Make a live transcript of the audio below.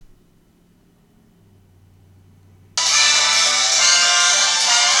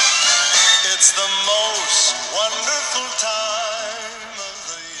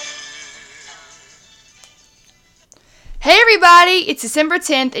everybody, it's December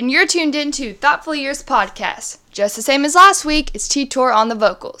 10th and you're tuned in to Thoughtful Years Podcast. Just the same as last week, it's T-Tor on the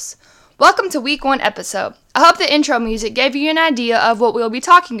vocals. Welcome to week 1 episode. I hope the intro music gave you an idea of what we'll be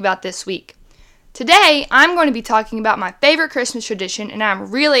talking about this week. Today, I'm going to be talking about my favorite Christmas tradition and I'm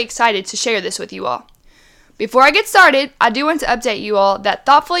really excited to share this with you all. Before I get started, I do want to update you all that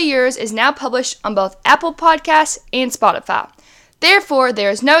Thoughtful Years is now published on both Apple Podcasts and Spotify. Therefore,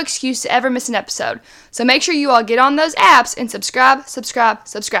 there is no excuse to ever miss an episode, so make sure you all get on those apps and subscribe.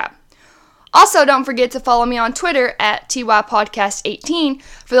 Also, don't forget to follow me on Twitter at TYPodcast18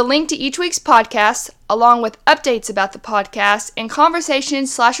 for the link to each week's podcast, along with updates about the podcast and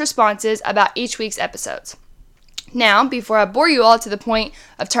conversations/responses about each week's episodes. Now, before I bore you all to the point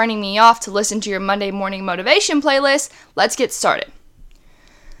of turning me off to listen to your Monday morning motivation playlist, let's get started.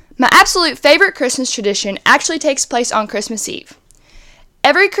 My absolute favorite Christmas tradition actually takes place on Christmas Eve.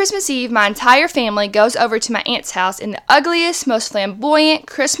 Every Christmas Eve, my entire family goes over to my aunt's house in the ugliest, most flamboyant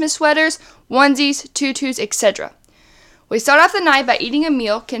Christmas sweaters, onesies, tutus, etc. We start off the night by eating a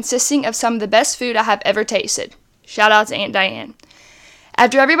meal consisting of some of the best food I have ever tasted. Shout out to Aunt Diane.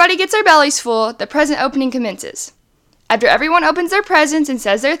 After everybody gets their bellies full, the present opening commences. After everyone opens their presents and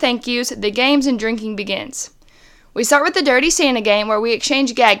says their thank yous, the games and drinking begins. We start with the Dirty Santa game where we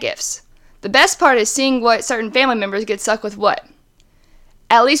exchange gag gifts. The best part is seeing what certain family members get stuck with what.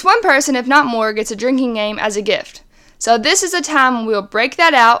 At least one person, if not more, gets a drinking game as a gift. So this is a time when we will break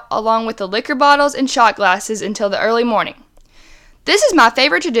that out along with the liquor bottles and shot glasses until the early morning. This is my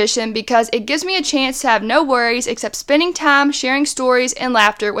favorite tradition because it gives me a chance to have no worries except spending time sharing stories and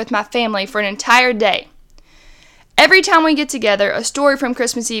laughter with my family for an entire day. Every time we get together, a story from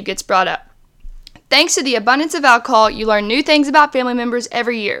Christmas Eve gets brought up. Thanks to the abundance of alcohol, you learn new things about family members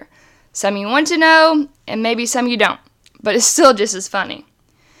every year. Some you want to know, and maybe some you don't, but it's still just as funny.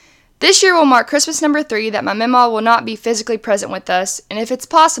 This year will mark Christmas number 3 that my mama will not be physically present with us, and if it's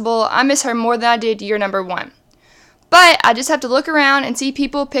possible, I miss her more than I did year number 1. But I just have to look around and see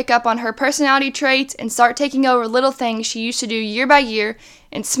people pick up on her personality traits and start taking over little things she used to do year by year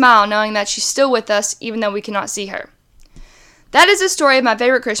and smile knowing that she's still with us even though we cannot see her. That is the story of my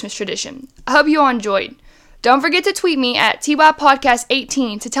favorite Christmas tradition. I hope you all enjoyed. Don't forget to tweet me at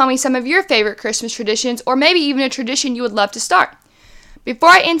TYPodcast18 to tell me some of your favorite Christmas traditions or maybe even a tradition you would love to start. Before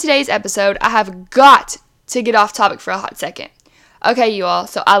I end today's episode, I have got to get off topic for a hot second. Okay, you all,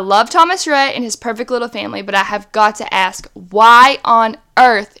 so I love Thomas Rhett and his perfect little family, but I have got to ask why on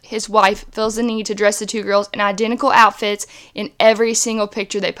earth his wife feels the need to dress the 2 girls in identical outfits in every single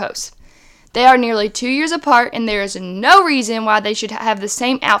picture they post. They are nearly 2 years apart, and there is no reason why they should have the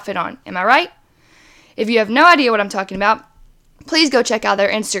same outfit on. Am I right? If you have no idea what I'm talking about, please go check out their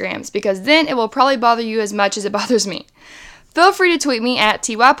Instagrams, because then it will probably bother you as much as it bothers me. Feel free to tweet me at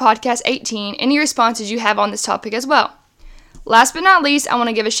TYPodcast18 any responses you have on this topic as well. Last but not least, I want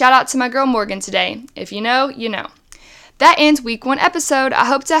to give a shout out to my girl Morgan today. If you know, you know. That ends week 1 episode. I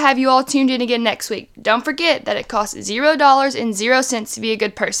hope to have you all tuned in again next week. Don't forget that it costs $0 and 0 cents to be a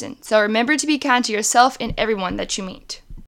good person. So remember to be kind to yourself and everyone that you meet.